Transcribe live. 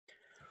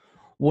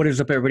What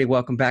is up, everybody?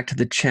 Welcome back to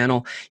the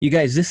channel. You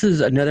guys, this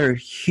is another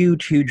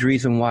huge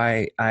reason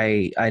why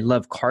I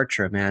love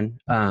Kartra, man.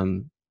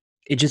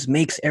 It just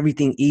makes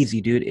everything easy,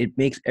 dude. It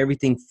makes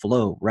everything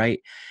flow, right?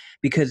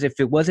 Because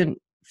if it wasn't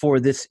for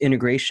this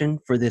integration,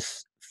 for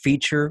this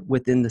feature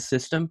within the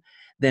system,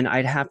 then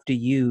I'd have to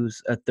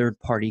use a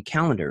third-party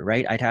calendar,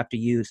 right? I'd have to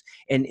use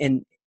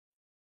and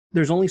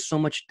there's only so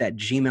much that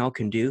Gmail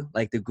can do,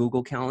 like the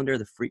Google Calendar,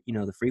 the free,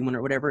 the free one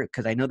or whatever,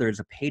 because I know there's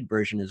a paid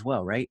version as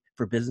well, right,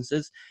 for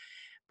businesses.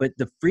 But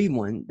the free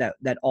one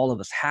that all of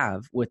us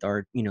have with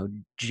our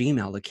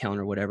Gmail account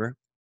or whatever,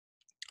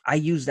 I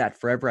use that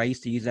forever. I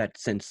used to use that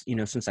since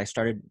I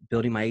started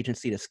building my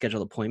agency to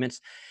schedule appointments.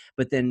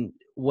 But then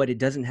what it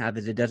doesn't have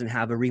is it doesn't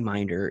have a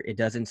reminder. It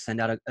doesn't send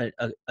out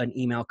an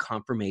email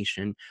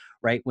confirmation,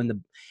 right?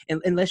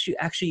 Unless you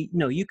actually,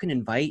 you can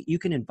invite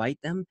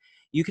them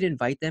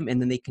and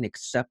then they can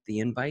accept the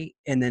invite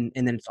and then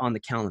it's on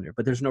the calendar,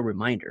 but there's no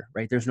reminder,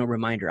 right? There's no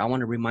reminder. I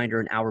want a reminder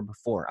an hour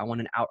before. I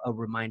want a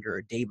reminder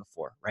a day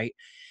before, right?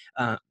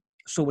 Uh,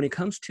 so when it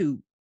comes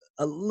to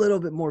a little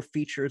bit more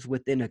features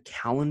within a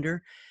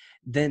calendar,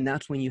 then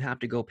that's when you have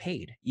to go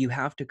paid. You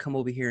have to come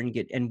over here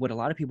and what a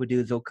lot of people do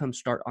is they'll come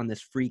start on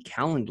this free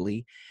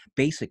Calendly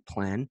basic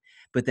plan,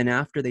 but then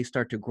after they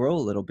start to grow a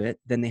little bit,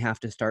 then they have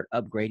to start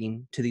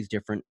upgrading to these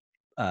different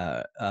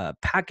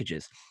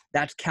packages.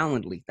 That's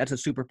Calendly. That's a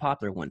super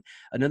popular one.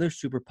 Another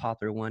super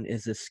popular one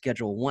is the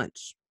Schedule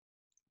Once.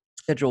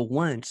 Schedule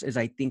Once is,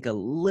 I think, a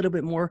little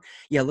bit more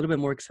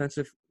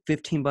expensive,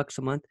 15 bucks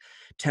a month,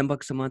 10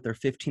 bucks a month, or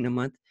 15 a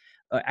month.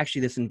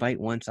 Actually, this Invite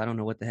Once, I don't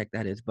know what the heck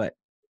that is, but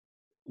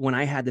when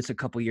I had this a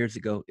couple years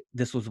ago,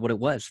 this was what it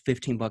was,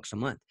 15 bucks a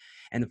month.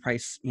 And the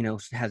price,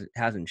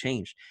 hasn't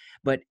changed.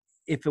 But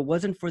if it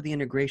wasn't for the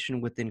integration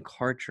within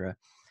Kartra,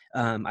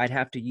 I'd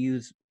have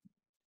to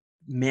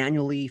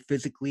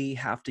physically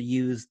have to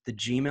use the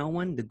Gmail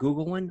one, the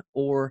Google one,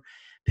 or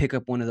pick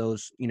up one of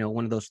those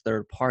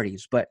third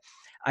parties. But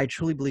I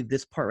truly believe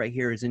this part right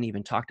here isn't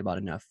even talked about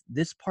enough.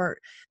 This part,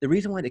 the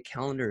reason why the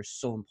calendar is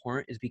so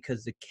important is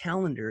because the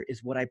calendar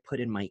is what I put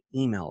in my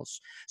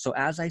emails. So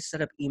as I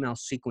set up email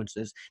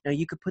sequences, now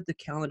you could put the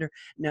calendar.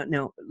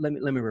 Now let me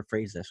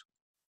rephrase this,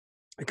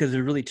 because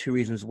there's really two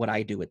things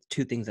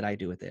that I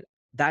do with it.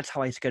 That's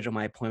how I schedule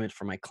my appointments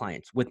for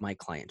with my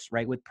clients,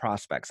 right? With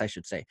prospects, I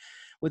should say,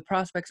 with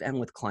prospects and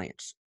with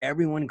clients.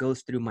 Everyone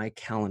goes through my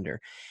calendar.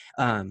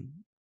 Um,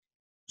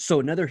 so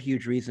another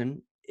huge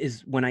reason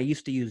is when I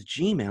used to use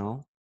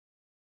Gmail,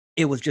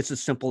 it was just a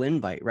simple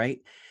invite, right?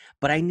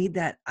 But I need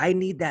that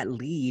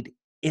lead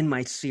in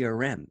my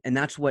CRM. And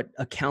that's what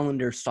a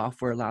calendar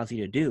software allows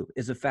you to do,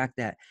 is the fact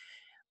that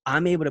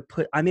I'm able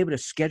to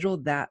schedule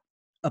that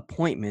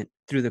appointment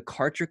through the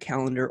Kartra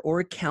calendar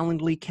or a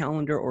Calendly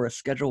calendar or a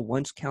Schedule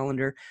Once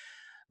calendar.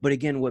 But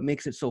again, what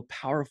makes it so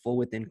powerful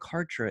within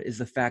Kartra is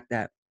the fact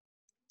that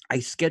I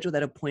schedule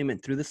that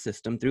appointment through the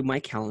system, through my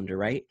calendar,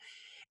 right?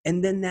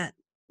 And then that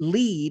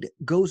lead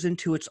goes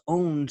into its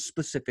own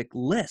specific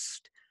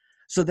list.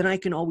 So then I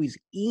can always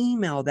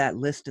email that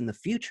list in the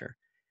future.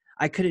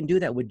 I couldn't do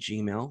that with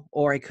Gmail,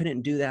 or I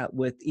couldn't do that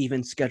with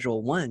even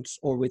Schedule Once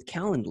or with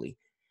Calendly.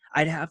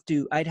 I'd have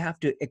to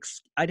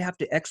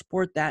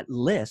export that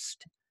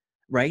list,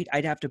 right?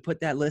 I'd have to put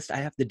that list. I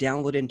have to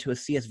download into a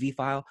CSV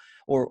file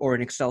or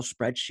an Excel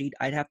spreadsheet.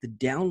 I'd have to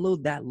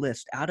download that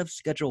list out of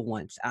Schedule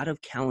Once, out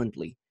of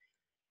Calendly,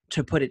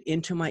 to put it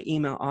into my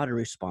email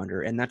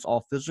autoresponder, and that's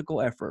all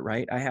physical effort,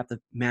 right? I have to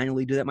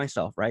manually do that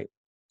myself, right?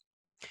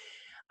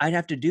 I'd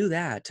have to do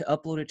that to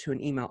upload it to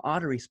an email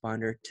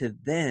autoresponder to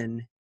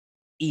then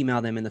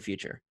email them in the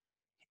future.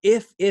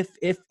 If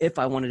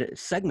I wanted to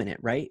segment it,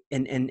 right?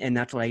 And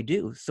that's what I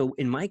do. So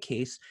in my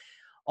case,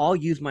 I'll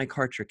use my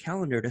Kartra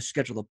calendar to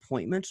schedule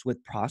appointments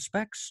with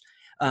prospects.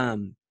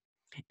 And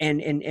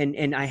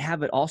I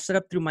have it all set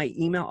up through my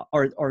email,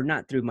 or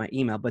not through my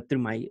email, but through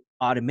my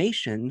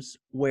automations,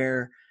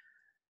 where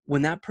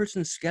when that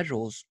person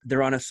schedules,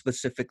 they're on a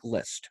specific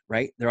list,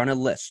 right? They're on a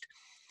list.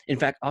 In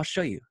fact, I'll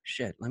show you.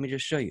 Let me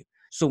just show you.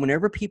 So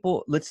whenever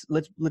people,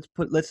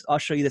 I'll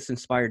show you this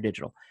Inspired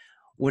Digital.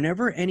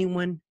 Whenever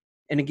anyone,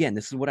 and again,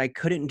 this is what I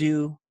couldn't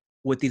do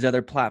with these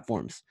other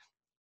platforms.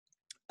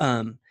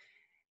 And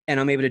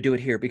I'm able to do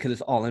it here because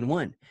it's all in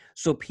one.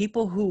 So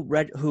people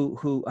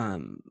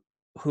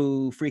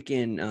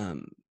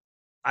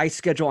I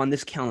schedule on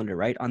this calendar,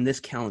 right? On this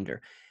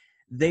calendar,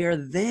 they are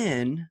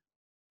then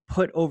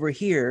put over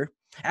here.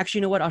 Actually,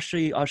 you know what? I'll show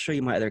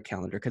you my other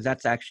calendar, because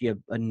that's actually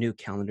a new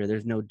calendar.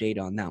 There's no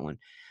data on that one.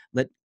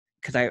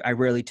 Because I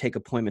rarely take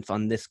appointments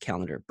on this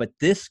calendar, but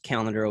this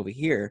calendar over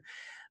here,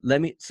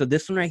 so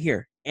this one right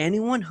here,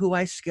 anyone who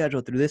I schedule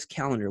through this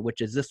calendar,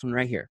 which is this one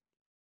right here.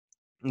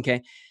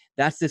 Okay.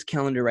 That's this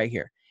calendar right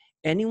here.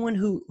 Anyone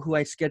who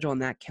I schedule on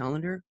that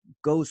calendar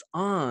goes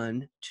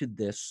on to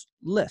this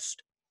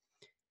list.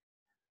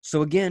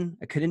 So again,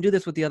 I couldn't do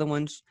this with the other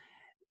ones.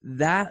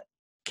 That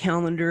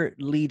calendar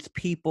leads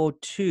people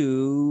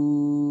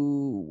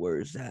to,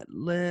 where's that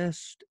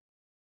list?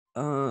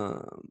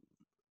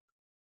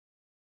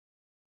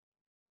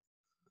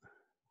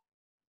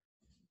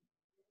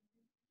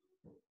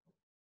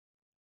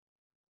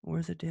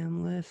 Where's the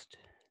damn list?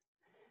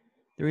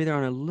 They're either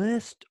on a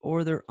list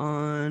or they're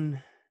on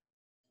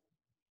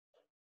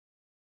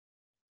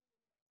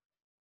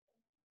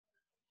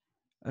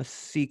a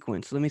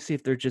sequence. Let me see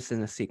if they're just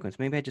in a sequence.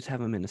 Maybe I just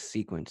have them in a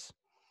sequence.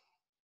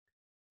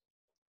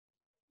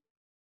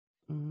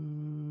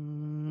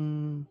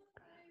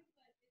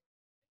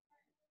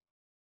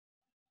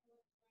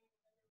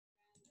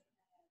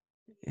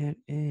 It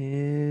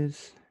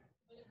is.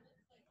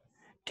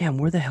 Damn,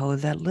 where the hell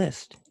is that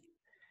list?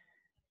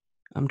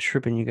 I'm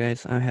tripping, you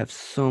guys. I have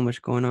so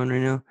much going on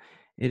right now.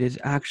 It is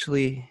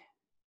actually.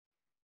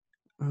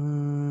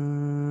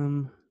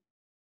 I'm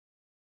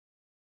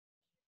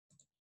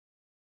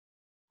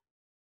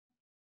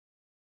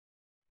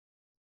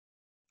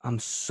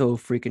so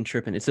freaking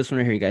tripping. It's this one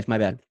right here, you guys. My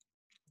bad.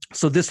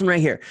 So this one right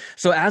here.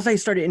 So as I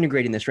started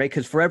integrating this, right?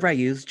 Because forever I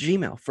used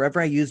Gmail. Forever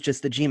I used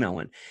just the Gmail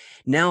one.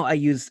 Now I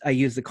use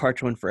the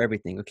Kartra one for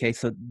everything. Okay.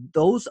 So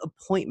those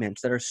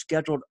appointments that are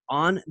scheduled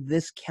on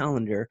this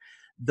calendar,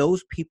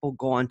 those people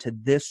go onto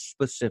this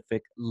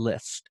specific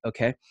list.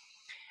 Okay.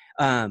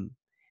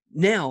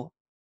 Now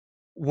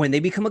when they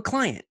become a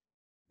client,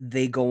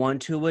 they go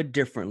onto a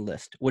different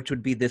list, which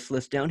would be this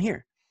list down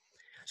here.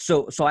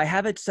 So I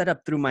have it set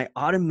up through my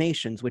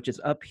automations, which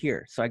is up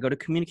here. So I go to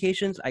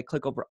communications, I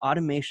click over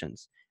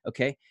automations.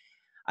 Okay.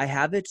 I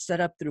have it set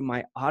up through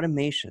my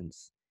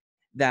automations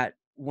that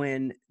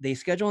when they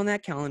schedule on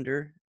that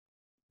calendar,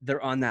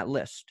 they're on that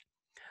list.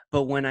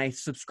 But when I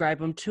subscribe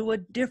them to a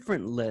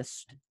different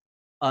list,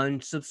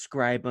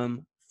 unsubscribe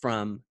them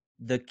from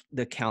the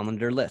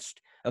calendar list.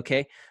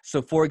 Okay.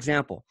 So for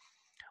example,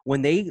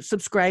 when they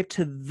subscribe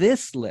to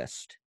this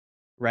list,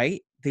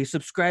 right? They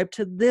subscribe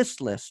to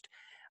this list.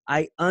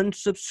 I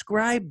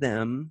unsubscribe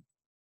them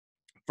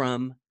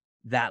from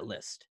that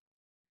list.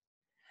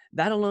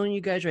 That alone, you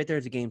guys, right there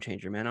is a game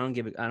changer, man. I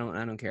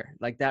don't care.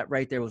 Like that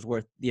right there was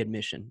worth the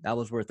admission. That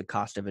was worth the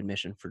cost of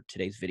admission for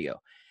today's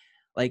video.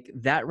 Like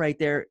that right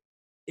there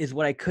is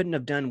what I couldn't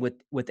have done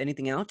with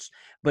anything else.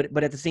 But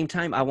at the same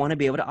time, I want to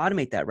be able to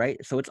automate that,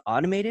 right? So it's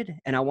automated,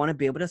 and I want to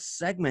be able to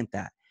segment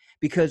that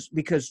because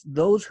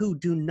those who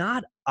do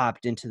not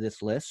opt into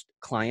this list,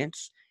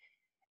 clients,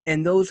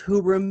 and those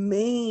who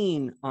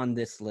remain on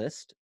this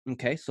list.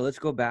 Okay, so let's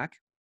go back.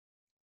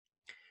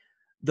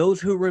 Those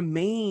who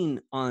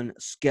remain on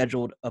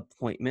scheduled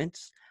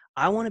appointments,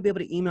 I want to be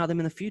able to email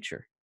them in the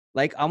future.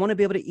 Like I want to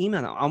be able to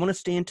email them. I want to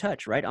stay in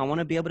touch, right? I want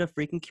to be able to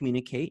freaking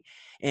communicate,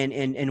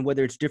 and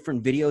whether it's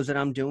different videos that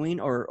I'm doing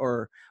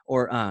or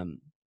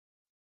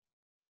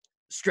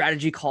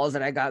strategy calls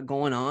that I got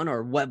going on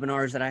or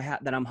webinars that I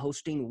have that I'm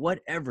hosting,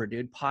 whatever,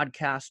 dude,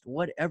 podcast,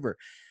 whatever.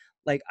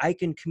 Like I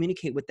can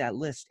communicate with that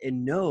list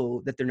and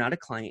know that they're not a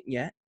client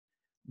yet,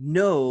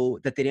 know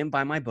that they didn't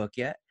buy my book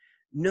yet,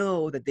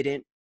 know that they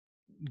didn't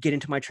get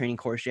into my training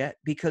course yet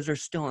because they're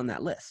still on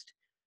that list,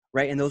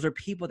 right? And those are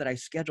people that I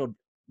scheduled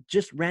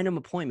just random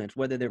appointments,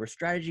 whether they were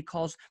strategy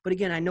calls. But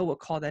again, I know what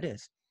call that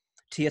is.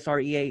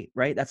 TSREA,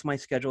 right? That's my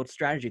scheduled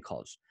strategy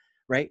calls,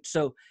 right?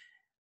 So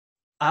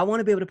I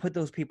want to be able to put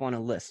those people on a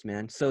list,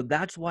 man. So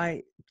that's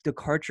why the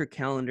Kartra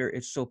calendar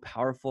is so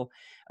powerful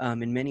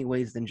in many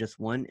ways than just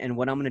one. And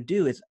what I'm going to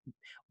do is,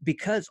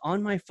 because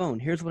on my phone,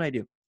 here's what I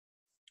do.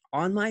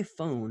 On my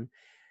phone,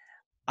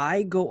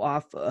 I go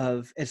off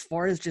of, as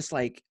far as just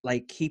like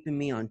keeping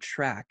me on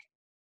track,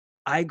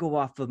 I go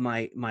off of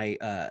my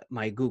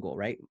Google,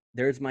 right?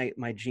 There's my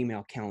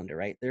Gmail calendar,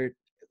 right? There,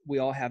 we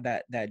all have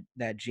that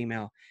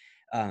Gmail,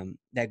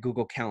 that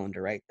Google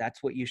calendar, right?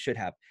 That's what you should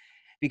have,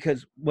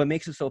 because what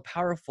makes it so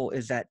powerful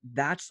is that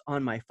that's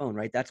on my phone,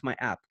 right? That's my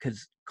app,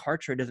 because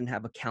Kartra doesn't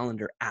have a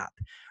calendar app,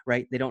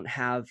 right? They don't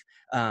have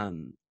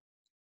um,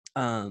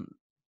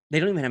 they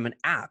don't even have an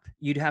app.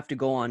 You'd have to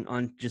go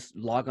on just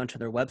log onto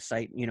their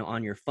website,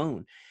 on your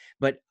phone.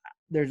 But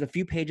there's a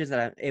few pages that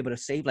I'm able to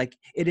save. Like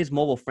it is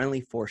mobile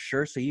friendly for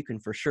sure, so you can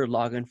for sure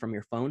log in from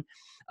your phone.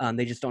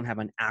 They just don't have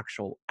an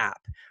actual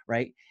app,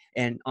 right?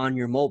 And on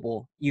your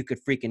mobile, you could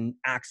freaking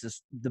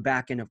access the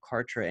back end of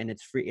Kartra, and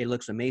it's free. It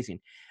looks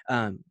amazing.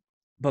 But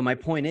my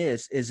point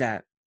is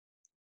that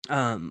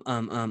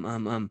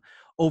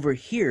over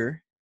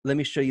here, let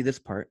me show you this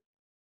part.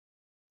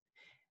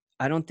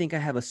 I don't think I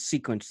have a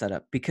sequence set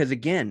up because,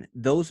 again,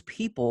 those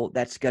people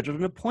that scheduled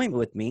an appointment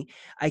with me,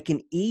 I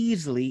can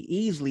easily,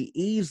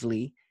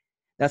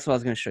 that's what I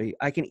was going to show you.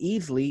 I can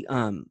easily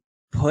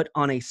put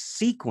on a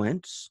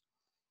sequence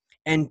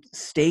and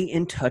stay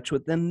in touch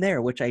with them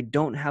there, which I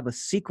don't have a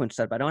sequence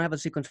set up. I don't have a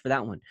sequence for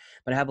that one,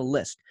 but I have a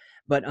list.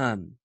 But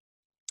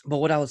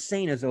what I was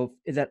saying is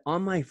that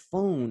on my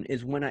phone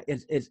is when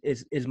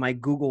is my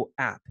Google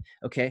app.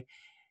 Okay.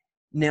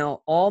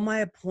 Now, all my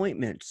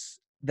appointments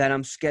that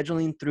I'm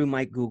scheduling through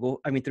my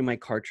through my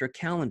Kartra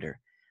calendar,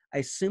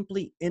 I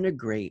simply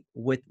integrate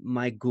with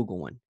my Google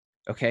one.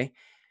 Okay.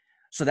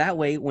 So that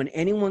way, when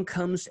anyone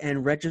comes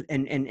and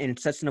and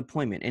sets an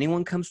appointment,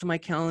 anyone comes to my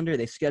calendar,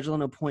 they schedule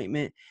an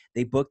appointment,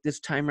 they book this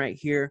time right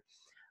here,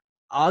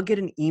 I'll get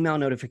an email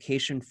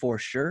notification for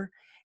sure.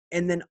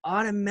 And then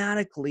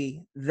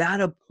automatically that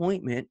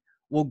appointment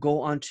will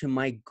go onto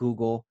my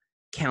Google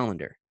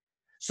calendar.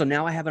 So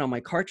now I have it on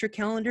my Kartra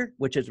calendar,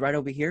 which is right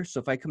over here. So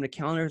if I come to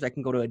calendars, I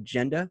can go to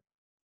agenda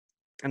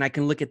and I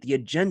can look at the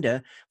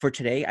agenda for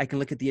today. I can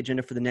look at the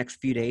agenda for the next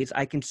few days.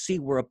 I can see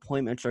where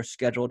appointments are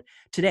scheduled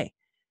today.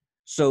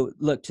 So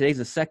look, today's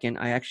the 2nd.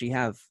 I actually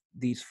have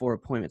these 4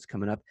 appointments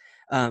coming up.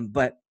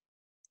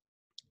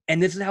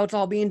 And this is how it's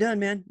all being done,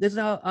 man. This is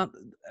how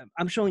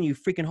I'm showing you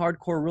freaking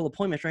hardcore real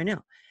appointments right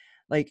now.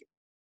 Like,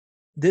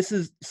 this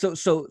is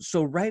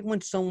so right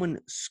when someone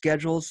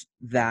schedules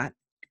that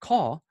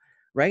call,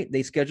 right?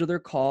 They schedule their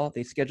call,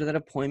 they schedule that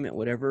appointment,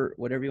 whatever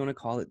you want to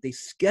call it. They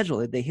schedule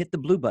it, they hit the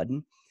blue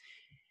button.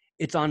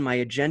 It's on my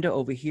agenda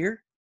over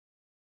here,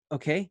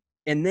 okay?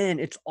 And then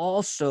it's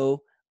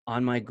also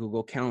on my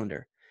Google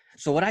Calendar.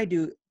 So what I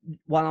do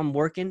while I'm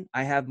working,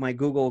 I have my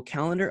Google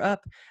Calendar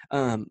up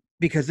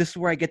because this is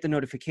where I get the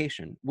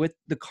notification. With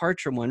the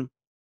Kartra one,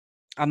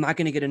 I'm not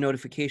going to get a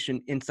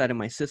notification inside of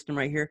my system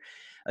right here.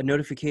 A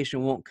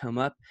notification won't come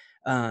up.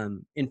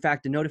 In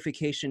fact, the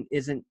notification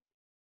isn't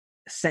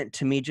sent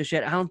to me just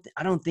yet.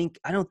 I don't think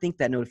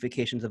that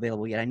notification is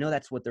available yet. I know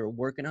that's what they're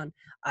working on.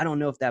 I don't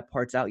know if that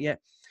part's out yet.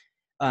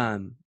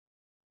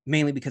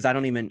 Mainly because I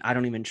don't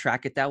even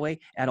track it that way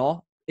at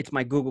all. It's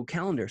my Google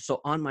Calendar. So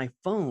on my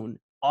phone,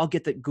 I'll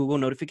get the Google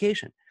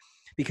notification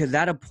because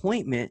that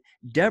appointment,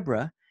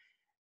 Deborah,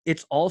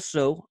 it's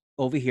also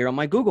over here on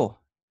my Google.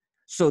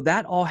 So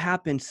that all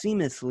happened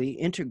seamlessly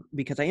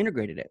because I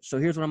integrated it. So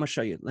here's what I'm gonna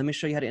show you. Let me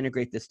show you how to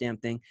integrate this damn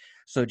thing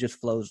so it just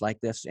flows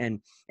like this. And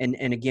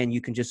again,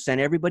 you can just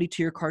send everybody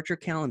to your Kartra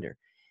calendar.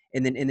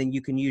 And then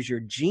you can use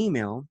your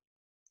Gmail.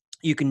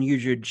 You can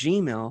use your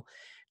Gmail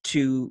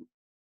to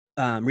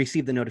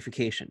receive the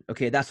notification.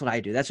 Okay, that's what I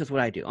do. That's just what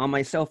I do. On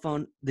my cell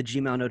phone, the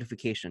Gmail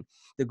notification,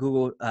 the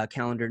Google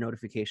Calendar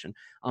notification.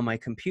 On my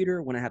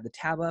computer, when I have the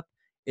tab up,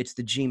 it's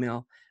the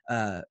Gmail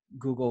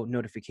Google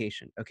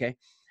notification. Okay,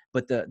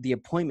 but the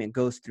appointment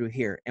goes through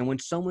here. And when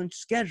someone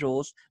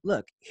schedules,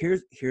 look,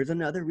 here's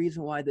another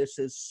reason why this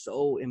is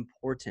so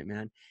important,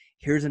 man.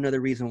 Here's another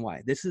reason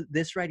why.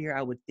 This right here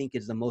I would think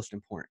is the most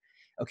important.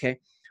 Okay,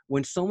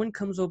 when someone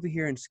comes over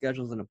here and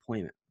schedules an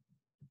appointment,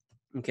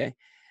 okay,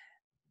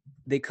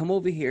 they come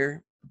over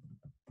here,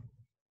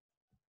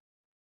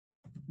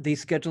 they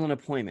schedule an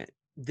appointment.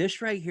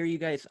 This right here, you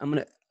guys,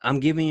 I'm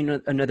giving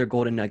you another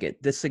golden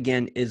nugget. This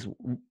again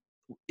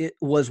it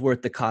was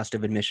worth the cost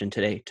of admission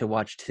today to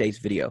watch today's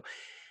video.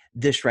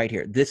 This right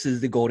here, this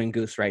is the golden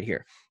goose right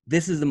here.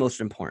 This is the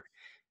most important.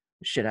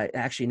 Shit, I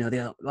actually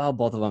know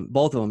both of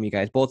them, you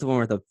guys, both of them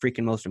are the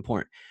freaking most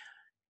important.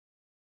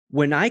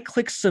 When I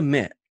click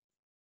submit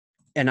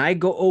and I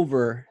go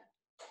over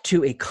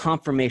to a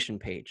confirmation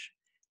page,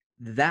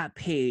 that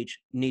page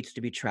needs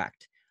to be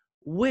tracked,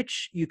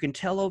 which you can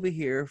tell over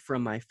here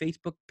from my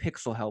Facebook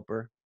Pixel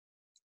Helper.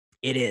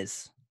 It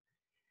is.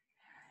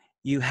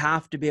 You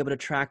have to be able to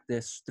track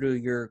this through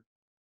your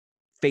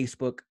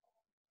Facebook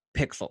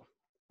Pixel.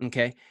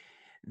 Okay.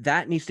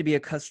 That needs to be a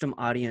custom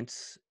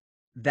audience.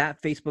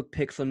 That Facebook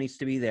Pixel needs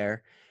to be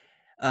there.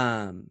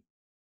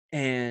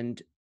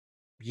 And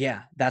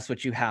yeah, that's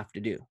what you have to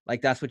do.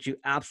 Like, that's what you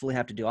absolutely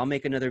have to do. I'll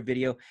make another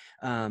video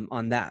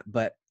on that.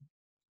 But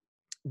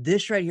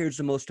this right here is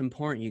the most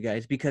important, you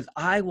guys, because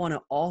I want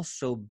to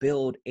also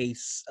build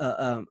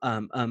an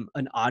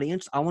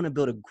audience. I want to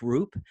build a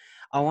group.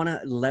 I want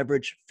to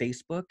leverage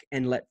Facebook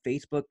and let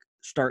Facebook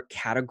start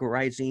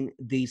categorizing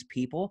these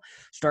people,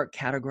 start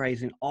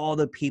categorizing all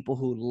the people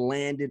who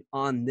landed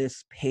on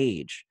this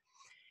page.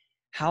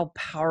 How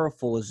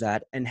powerful is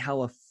that? And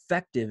how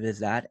effective is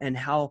that? And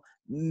how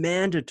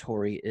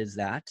mandatory is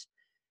that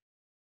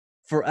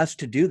for us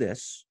to do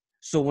this?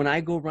 So when I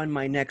go run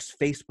my next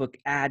Facebook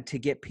ad to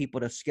get people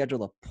to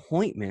schedule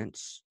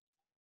appointments,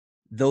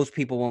 those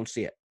people won't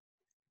see it.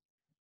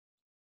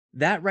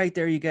 That right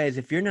there, you guys,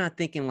 if you're not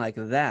thinking like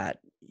that,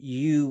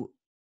 you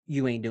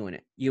ain't doing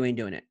it. You ain't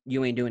doing it.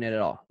 You ain't doing it at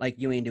all. Like,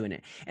 you ain't doing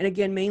it. And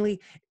again, mainly,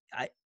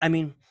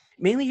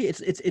 mainly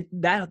it's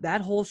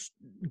that whole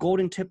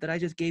golden tip that I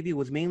just gave you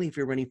was mainly if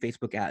you're running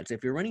Facebook ads.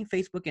 If you're running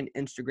Facebook and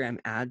Instagram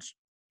ads,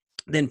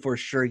 then for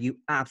sure, you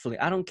absolutely,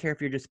 I don't care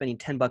if you're just spending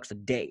 $10 a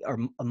day or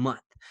a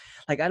month.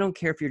 Like, I don't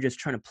care if you're just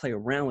trying to play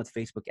around with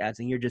Facebook ads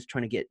and you're just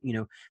trying to get,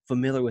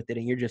 familiar with it,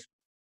 and you're just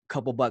a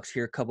couple bucks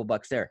here, a couple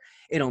bucks there.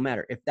 It don't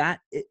matter. If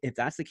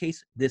that's the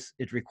case, this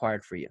is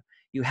required for you.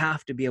 You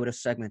have to be able to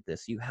segment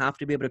this. You have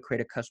to be able to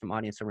create a custom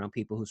audience around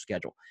people who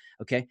schedule.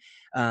 Okay.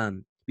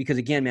 Because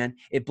again, man,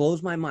 it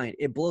blows my mind.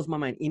 It blows my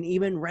mind. And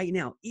even right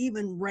now,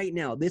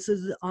 this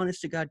is the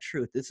honest to God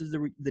truth. This is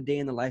the day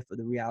in the life of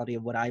the reality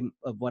of what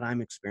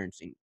I'm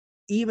experiencing.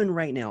 Even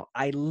right now,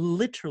 I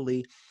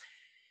literally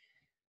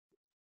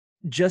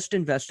just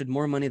invested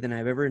more money than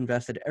I've ever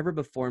invested ever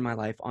before in my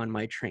life on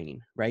my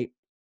training, right?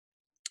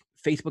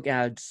 Facebook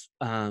ads,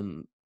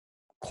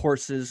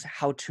 courses,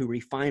 how to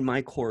refine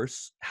my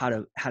course, how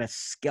to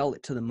scale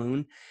it to the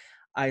moon.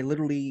 I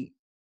literally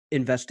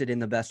invested in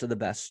the best of the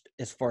best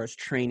as far as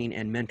training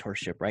and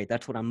mentorship, right?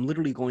 That's what I'm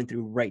literally going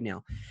through right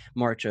now,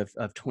 March of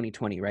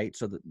 2020, right?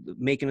 So the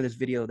making of this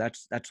video,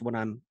 that's what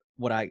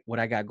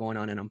I got going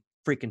on, and I'm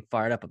freaking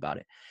fired up about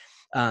it.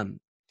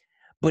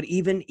 But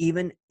even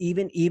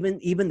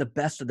the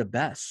best of the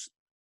best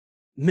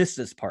miss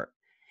this part,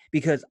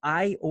 because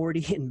I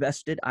already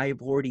invested,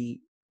 I've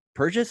already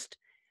purchased,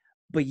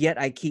 but yet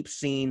I keep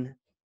seeing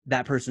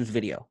that person's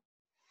video.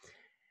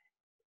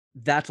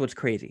 That's what's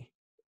crazy.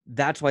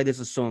 That's why this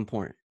is so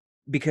important,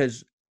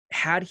 because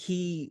had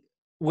he,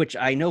 which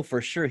I know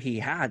for sure he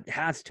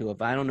has to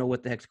have, I don't know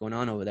what the heck's going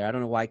on over there. I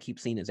don't know why I keep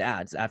seeing his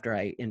ads after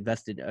I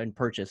invested and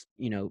purchased,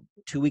 2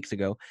 weeks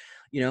ago,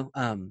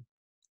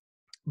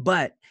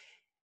 but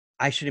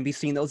I shouldn't be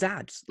seeing those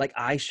ads. Like,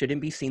 I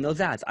shouldn't be seeing those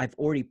ads. I've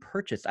already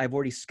purchased. I've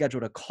already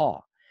scheduled a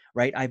call,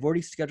 right? I've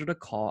already scheduled a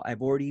call.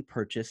 I've already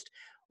purchased.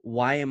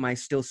 Why am I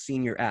still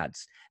seeing your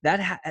ads?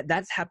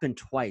 That's happened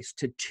twice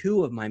to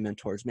two of my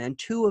mentors, man.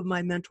 Two of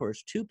my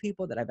mentors, two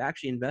people that I've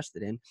actually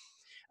invested in.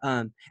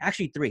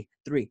 Actually three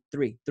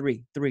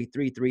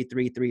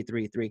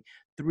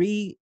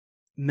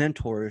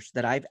mentors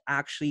that I've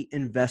actually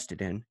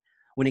invested in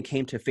when it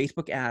came to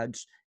Facebook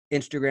ads,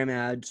 Instagram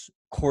ads,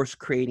 course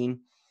creating,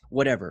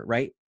 whatever,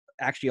 right?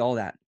 Actually, all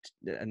that,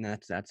 and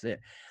that's it.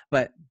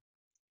 But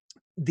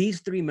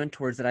these three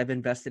mentors that I've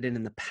invested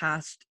in the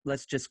past,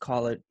 let's just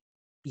call it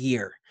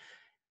year,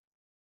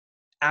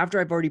 after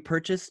I've already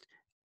purchased,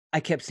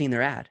 I kept seeing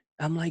their ad.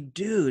 I'm like,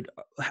 dude,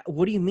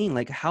 what do you mean?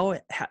 Like, how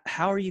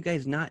are you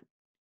guys not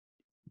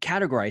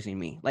categorizing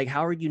me? Like,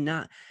 how are you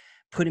not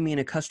putting me in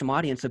a custom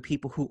audience of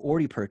people who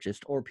already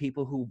purchased or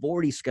people who've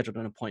already scheduled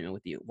an appointment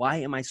with you? Why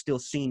am I still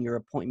seeing your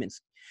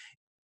appointments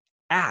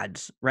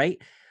ads,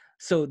 right?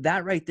 So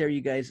that right there,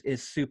 you guys,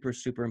 is super,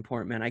 super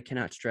important, man. I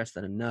cannot stress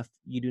that enough.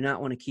 You do not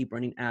want to keep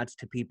running ads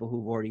to people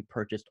who've already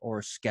purchased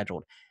or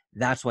scheduled.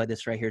 That's why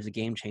this right here is a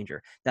game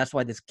changer. That's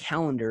why this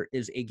calendar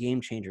is a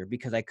game changer,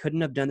 because I couldn't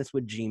have done this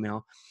with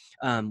Gmail,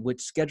 with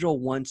Schedule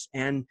Once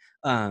and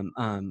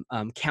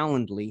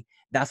Calendly.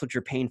 That's what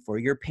you're paying for.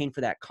 You're paying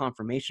for that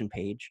confirmation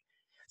page.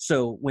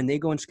 So when they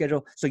go and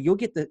schedule, so you'll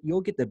get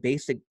the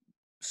basic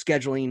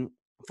scheduling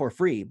for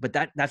free, but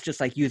that's just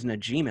like using a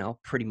Gmail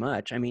pretty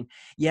much. I mean,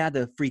 yeah,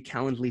 the free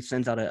Calendly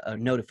sends out a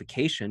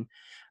notification,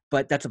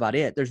 but that's about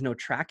it. There's no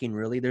tracking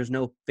really. There's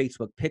no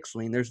Facebook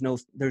pixeling.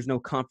 There's no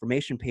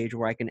confirmation page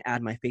where I can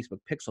add my Facebook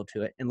pixel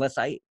to it unless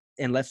I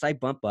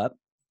bump up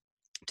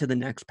to the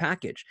next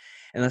package,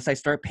 unless I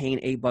start paying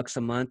 $8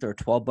 a month or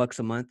 $12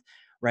 a month,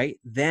 right?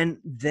 Then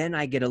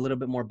I get a little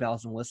bit more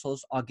bells and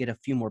whistles. I'll get a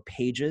few more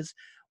pages,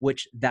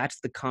 which that's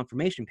the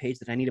confirmation page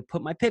that I need to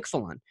put my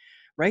pixel on,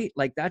 right?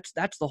 Like that's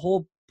the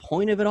whole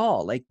point of it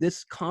all. Like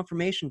this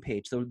confirmation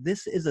page. So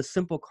this is a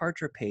simple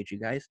Kartra page, you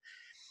guys.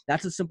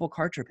 That's a simple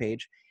Kartra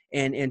page.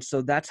 And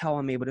so that's how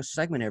I'm able to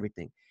segment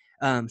everything.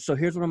 So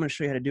here's what I'm going to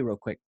show you how to do real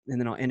quick, and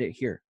then I'll end it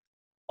here.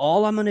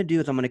 All I'm going to do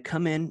is I'm going to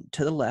come in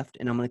to the left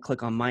and I'm going to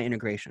click on my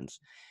integrations.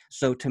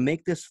 So to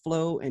make this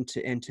flow and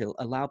to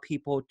allow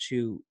people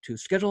to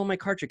schedule on my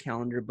Kartra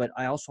calendar, but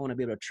I also want to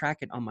be able to track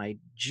it on my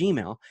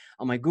Gmail,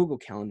 on my Google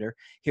Calendar,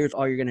 here's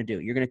all you're going to do.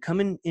 You're going to come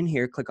in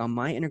here, click on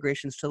my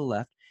integrations to the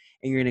left,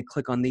 and you're going to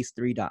click on these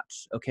three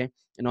dots, okay?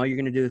 And all you're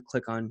going to do is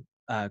click on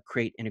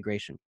create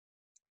integration.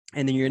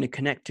 And then you're going to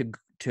connect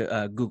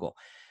to Google.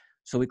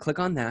 So we click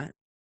on that.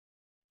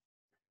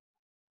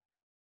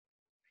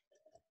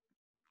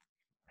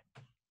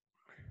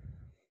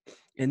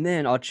 And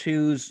then I'll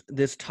choose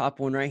this top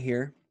one right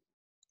here.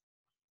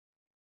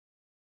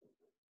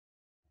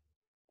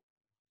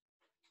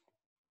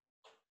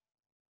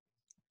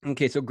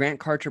 Okay, so grant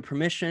Kartra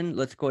permission.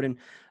 Let's go ahead and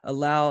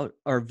allow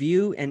or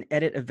view and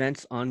edit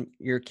events on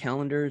your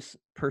calendars.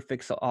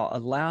 Perfect. So I'll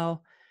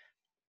allow.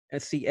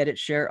 Let's see, edit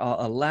share.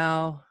 I'll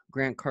allow.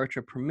 Grant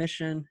Kartra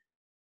permission.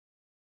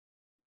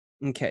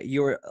 Okay,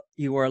 you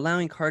are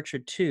allowing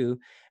Kartra to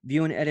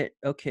view and edit.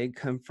 Okay,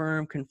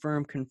 confirm,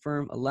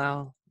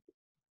 allow.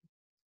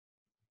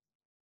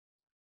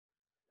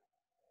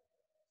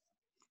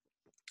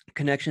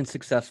 Connection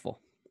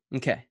successful.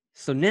 Okay,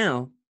 so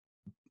now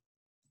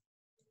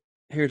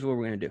here's what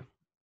we're gonna do.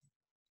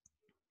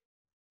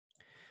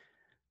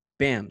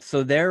 Bam.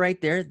 So there,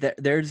 right there,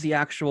 there's the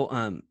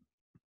actual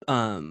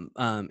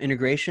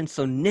integration.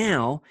 So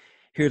now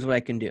here's what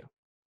I can do.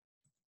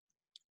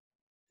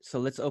 So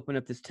let's open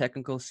up this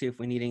technical, see if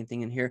we need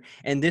anything in here.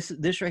 And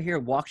this right here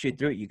walks you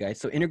through it, you guys.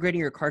 So integrating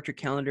your Kartra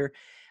calendar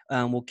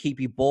will keep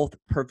you both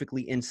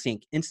perfectly in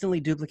sync. Instantly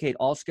duplicate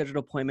all scheduled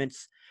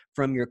appointments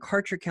from your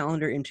Kartra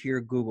calendar into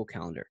your Google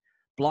Calendar.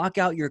 Block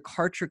out your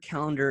Kartra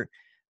calendar,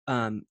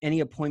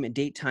 any appointment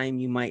date time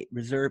you might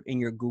reserve in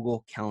your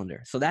Google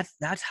Calendar. So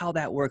that's how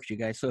that works, you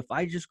guys. So if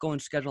I just go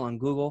and schedule on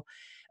Google,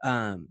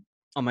 on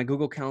my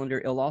Google Calendar,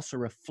 it'll also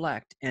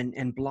reflect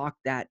and block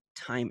that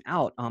time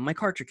out on my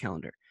Kartra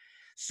calendar.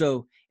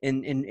 So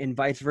in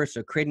vice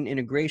versa, create an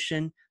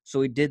integration. So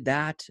we did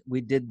that.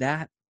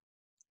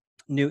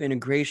 New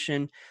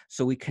integration.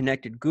 So we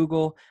connected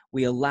Google,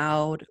 we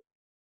allowed,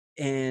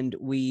 and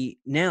we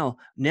now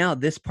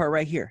this part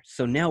right here.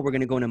 So now we're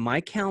going to go into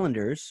my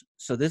calendars.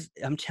 So this,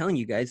 I'm telling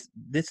you guys,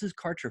 this is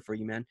Kartra for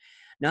you, man.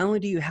 Not only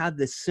do you have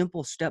this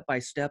simple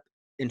step-by-step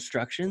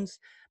instructions,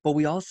 but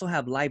we also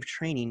have live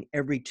training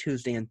every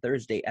Tuesday and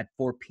Thursday at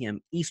 4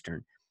 p.m.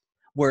 Eastern.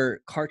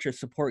 where Kartra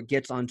support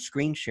gets on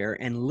screen share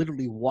and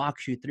literally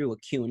walks you through a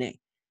Q&A.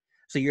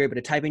 So you're able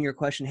to type in your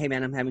question. Hey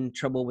man, I'm having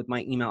trouble with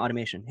my email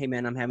automation. Hey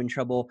man, I'm having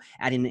trouble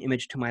adding an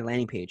image to my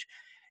landing page.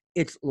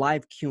 It's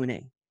live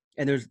Q&A.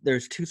 And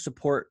there's 2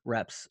 support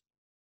reps,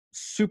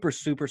 super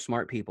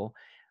smart people,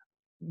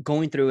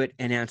 going through it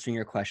and answering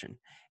your question.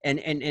 And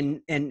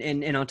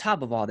on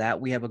top of all that,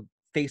 we have a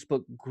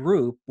Facebook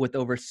group with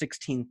over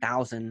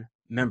 16,000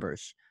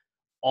 members,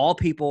 all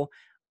people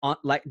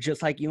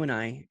just like you and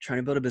I, trying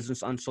to build a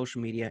business on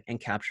social media and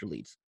capture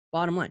leads.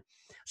 Bottom line.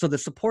 So the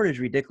support is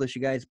ridiculous,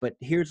 you guys, but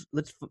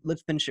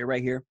let's finish it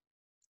right here.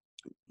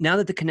 Now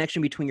that the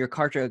connection between your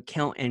Kartra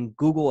account and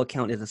Google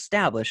account is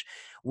established,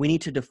 we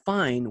need to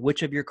define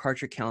which of your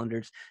Kartra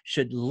calendars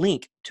should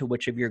link to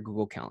which of your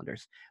Google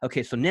calendars.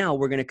 Okay, so now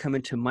we're going to come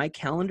into My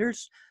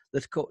Calendars.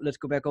 Let's go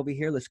back over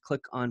here. Let's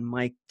click on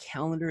My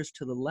Calendars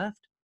to the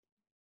left.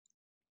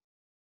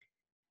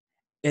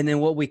 And then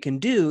what we can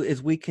do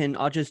is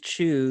I'll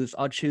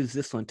choose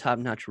this one, Top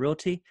Notch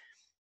Realty.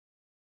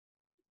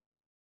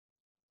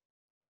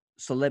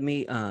 So let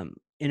me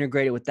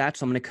integrate it with that.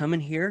 So I'm going to come in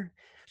here.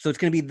 So it's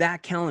going to be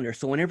that calendar.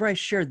 So whenever I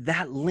share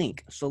that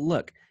link, so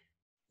look,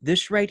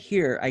 this right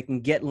here, I can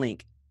get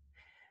link.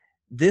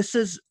 This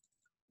is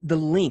the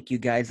link, you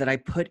guys, that I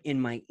put in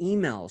my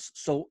emails.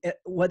 So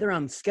whether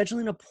I'm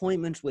scheduling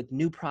appointments with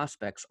new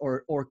prospects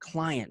or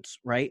clients,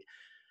 right?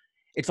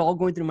 It's all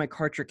going through my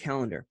Kartra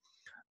calendar.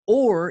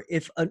 Or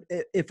if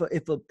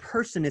a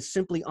person is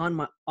simply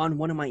on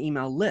one of my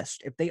email lists,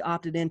 if they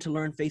opted in to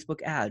learn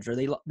Facebook ads, or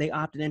they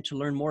opted in to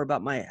learn more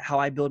about how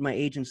I build my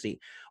agency,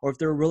 or if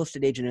they're a real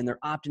estate agent and they're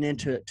opting in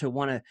to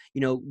want to,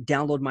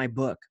 download my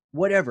book,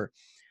 whatever,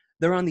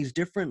 they're on these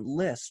different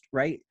lists,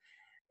 right?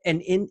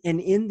 And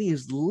in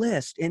these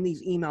lists, in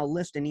these email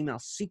lists and email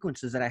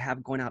sequences that I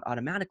have going out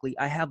automatically,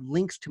 I have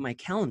links to my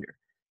calendar.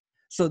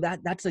 So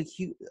that's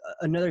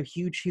another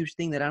huge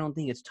thing that I don't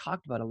think is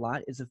talked about a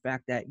lot, is the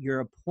fact that your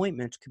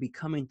appointments could be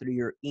coming through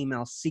your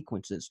email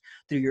sequences,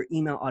 through your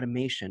email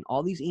automation.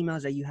 All these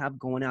emails that you have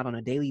going out on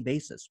a daily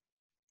basis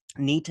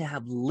need to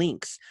have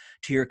links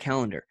to your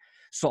calendar.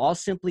 So I'll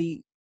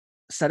simply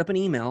set up an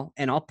email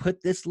and I'll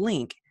put this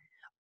link.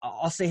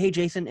 I'll say, hey,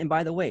 Jason, and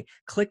by the way,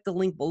 click the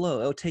link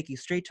below. It'll take you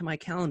straight to my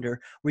calendar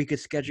where you could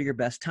schedule your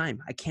best time.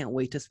 I can't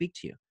wait to speak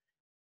to you.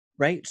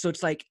 Right? So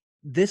it's like,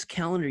 this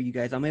calendar, you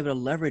guys, I'm able to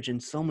leverage in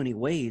so many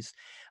ways,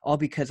 all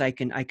because I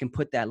can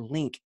put that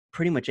link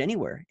pretty much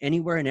anywhere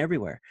and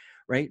everywhere,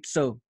 right?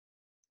 So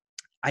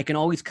I can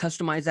always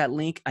customize that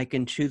link. I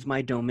can choose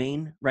my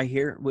domain right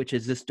here, which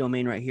is this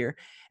domain right here,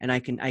 and I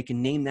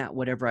can name that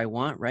whatever I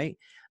want, right?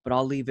 But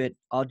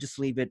I'll just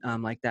leave it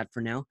like that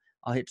for now.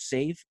 I'll hit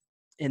save,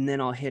 and then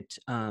I'll hit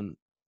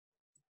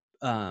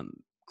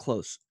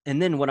close.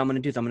 And then what I'm going to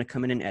do is I'm going to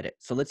come in and edit.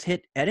 So let's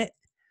hit edit.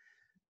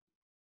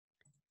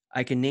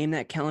 I can name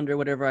that calendar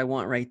whatever I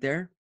want right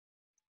there.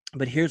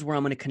 But here's where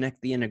I'm going to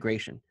connect the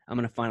integration. I'm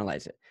going to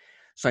finalize it.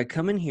 So I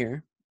come in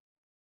here.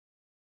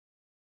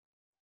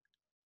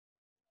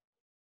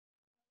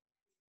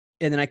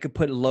 And then I could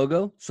put a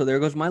logo. So there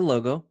goes my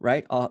logo,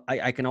 right?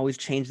 I can always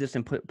change this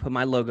and put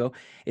my logo.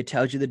 It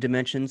tells you the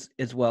dimensions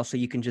as well. So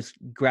you can just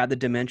grab the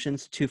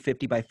dimensions,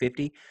 250 by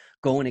 50,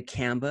 go into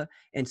Canva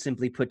and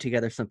simply put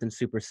together something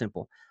super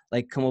simple.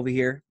 Like come over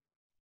here.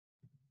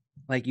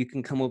 Like you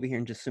can come over here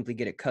and just simply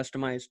get it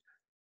customized.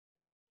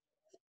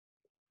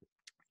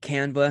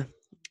 Canva,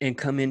 and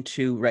come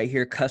into right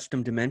here,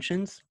 custom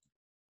dimensions,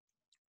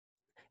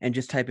 and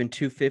just type in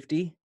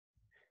 250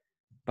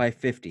 by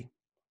 50.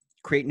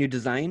 Create new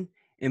design,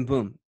 and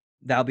boom,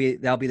 that'll be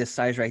the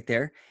size right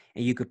there.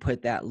 And you could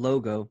put that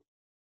logo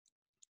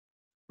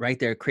right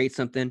there, create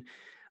something,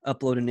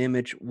 upload an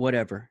image,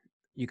 whatever.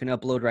 You can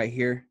upload right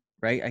here,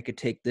 right? I could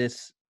take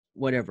this,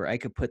 whatever. I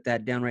could put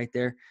that down right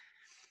there,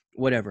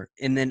 whatever.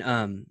 And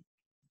then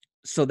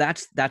so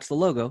that's the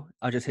logo.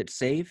 I'll just hit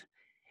save.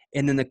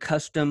 And then the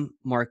custom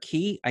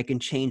marquee, I can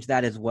change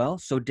that as well.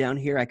 So down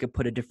here, I could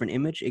put a different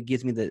image. It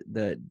gives me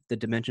the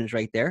dimensions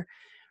right there,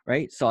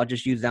 right? So I'll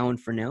just use that one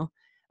for now,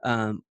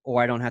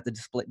 or I don't have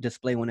to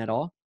display one at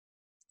all.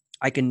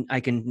 I can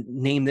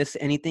name this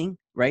anything,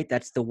 right?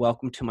 That's the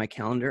welcome to my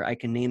calendar. I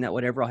can name that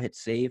whatever. I'll hit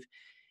save.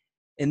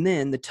 And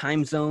then the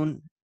time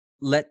zone,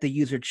 let the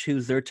user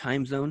choose their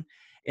time zone.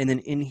 And then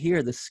in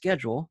here, the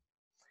schedule.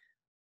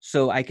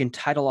 So I can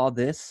title all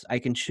this. I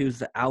can choose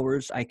the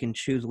hours. I can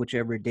choose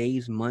whichever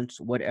days,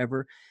 months,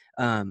 whatever.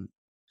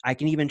 I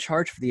can even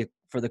charge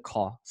for the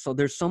call. So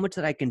there's so much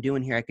that I can do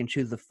in here. I can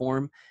choose the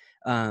form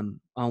on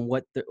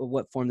what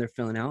form they're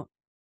filling out.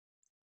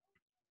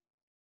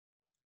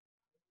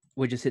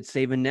 We just hit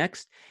save and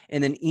next,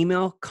 and then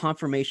email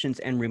confirmations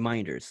and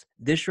reminders.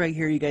 This right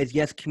here, you guys,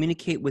 yes,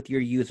 communicate with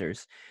your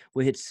users.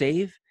 We hit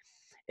save,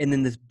 and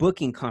then this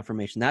booking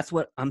confirmation. That's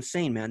what I'm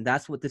saying, man.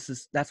 That's what this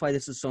is. That's why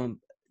this is so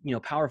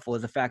powerful,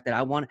 is the fact that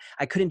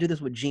I couldn't do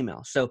this with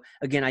Gmail. So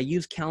again, I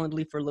used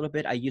Calendly for a little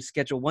bit. I used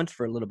Schedule Once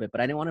for a little bit,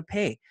 but I didn't want to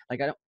pay. Like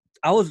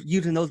I was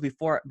using those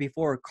before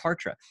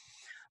Kartra,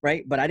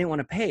 right? But I didn't want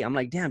to pay. I'm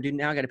like, damn, dude,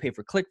 now I got to pay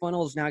for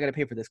ClickFunnels. Now I got to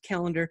pay for this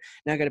calendar.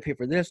 Now I got to pay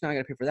for this. Now I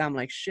got to pay for that. I'm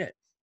like, shit.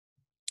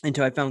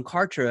 until I found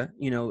Kartra,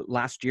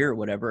 last year or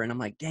whatever. And I'm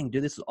like, dang,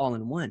 dude, this is all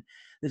in one.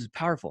 This is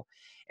powerful.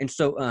 And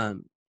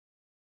so,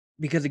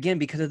 because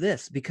of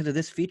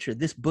this feature,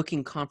 this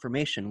booking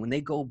confirmation, when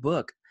they go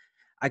book,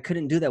 I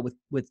couldn't do that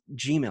with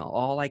Gmail.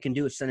 All I can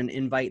do is send an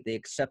invite. They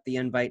accept the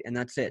invite, and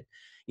that's it.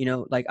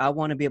 Like I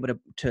want to be able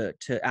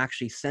to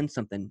actually send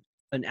something,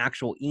 an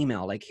actual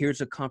email. Like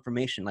here's a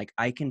confirmation. Like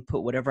I can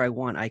put whatever I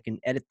want. I can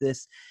edit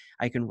this.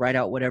 I can write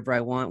out whatever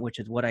I want, which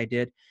is what I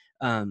did.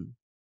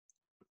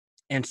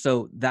 And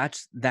so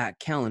that's that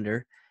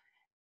calendar.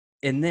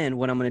 And then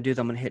what I'm going to do is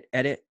I'm going to hit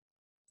edit,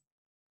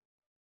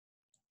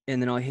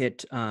 and then I'll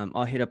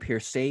hit up here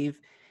save.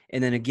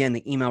 And then again,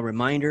 the email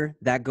reminder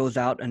that goes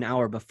out an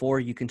hour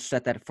before. You can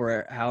set that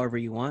for however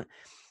you want.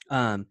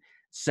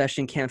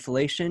 Session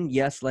cancellation,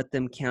 yes, let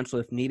them cancel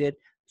if needed.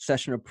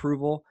 Session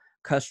approval,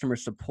 customer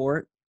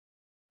support.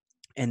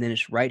 And then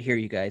it's right here,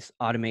 you guys,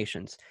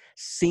 automations.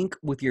 Sync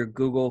with your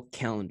Google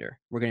Calendar.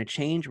 We're going to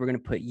change. We're going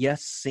to put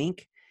yes,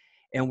 sync.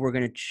 And we're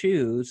going to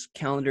choose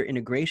calendar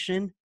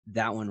integration.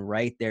 That one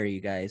right there,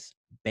 you guys.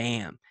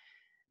 Bam.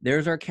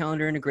 There's our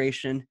calendar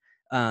integration.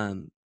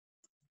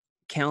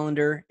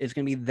 Calendar is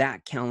going to be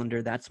that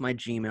calendar. That's my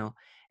Gmail.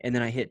 And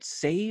then I hit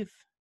save,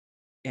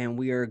 and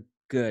we are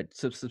good.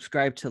 So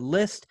subscribe to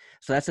list.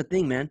 So that's the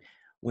thing, man.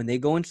 When they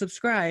go and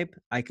subscribe,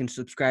 I can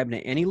subscribe to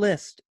any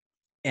list.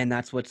 And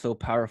that's what's so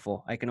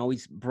powerful. I can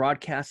always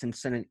broadcast and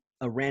send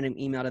a random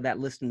email to that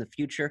list in the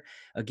future.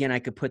 Again, I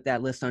could put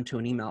that list onto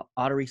an email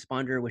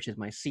autoresponder, which is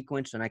my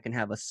sequence, and I can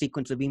have a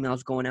sequence of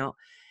emails going out.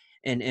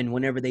 And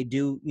whenever they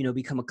do,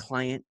 become a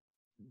client,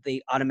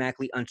 they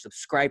automatically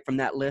unsubscribe from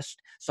that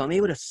list. So I'm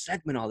able to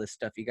segment all this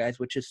stuff, you guys,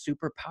 which is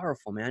super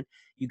powerful, man.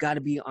 You got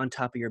to be on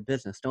top of your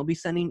business. Don't be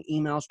sending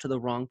emails to the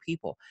wrong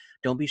people.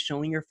 Don't be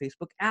showing your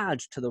Facebook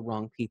ads to the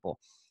wrong people.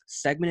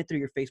 Segment it through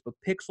your Facebook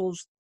pixels,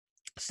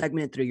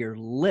 segment it through your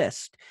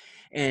list,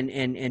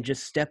 and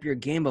just step your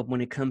game up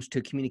when it comes to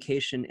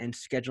communication and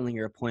scheduling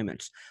your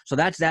appointments. So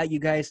that's that, you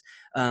guys.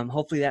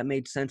 Hopefully that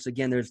made sense.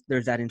 Again,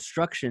 there's that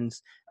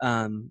instructions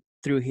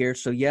through here.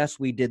 So yes,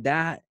 we did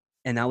that,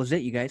 and that was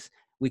it, you guys.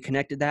 We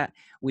connected that.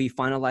 We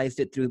finalized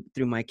it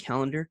through my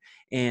calendar,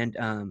 and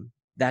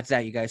that's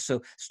that, you guys.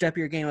 So step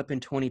your game up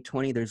in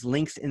 2020. There's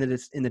links in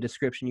the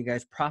description, you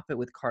guys.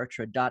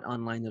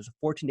 Profitwithkartra.online. There's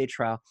a 14-day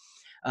trial.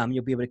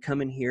 You'll be able to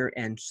come in here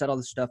and set all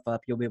this stuff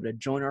up. You'll be able to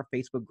join our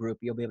Facebook group.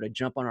 You'll be able to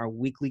jump on our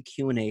weekly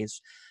Q&As.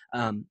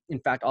 In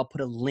fact, I'll put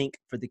a link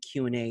for the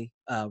Q&A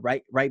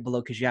right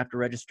below, because you have to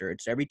register.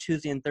 It's every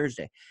Tuesday and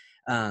Thursday.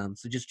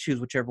 So just choose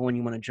whichever one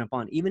you want to jump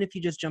on. Even if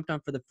you just jumped on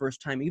for the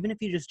first time, even if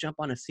you just jump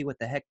on to see what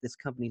the heck this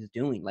company is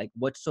doing, like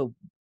what's so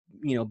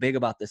big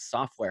about this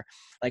software,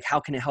 like how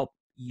can it help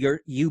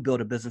you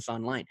build a business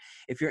online?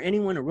 If you're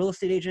anyone, a real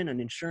estate agent,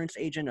 an insurance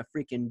agent, a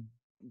freaking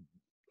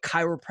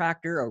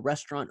chiropractor, a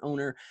restaurant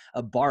owner,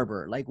 a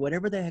barber, like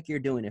whatever the heck you're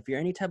doing, if you're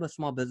any type of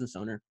small business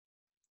owner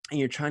and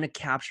you're trying to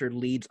capture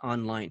leads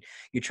online,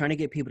 you're trying to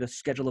get people to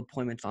schedule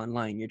appointments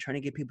online, you're trying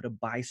to get people to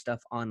buy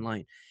stuff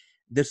online,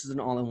 this is an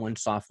all-in-one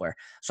software.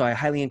 So I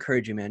highly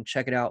encourage you, man.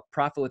 Check it out,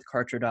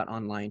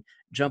 profitwithkartra.online.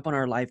 Jump on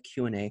our live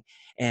Q&A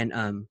and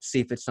see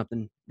if it's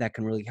something that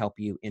can really help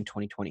you in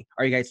 2020.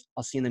 All right, guys,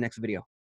 I'll see you in the next video.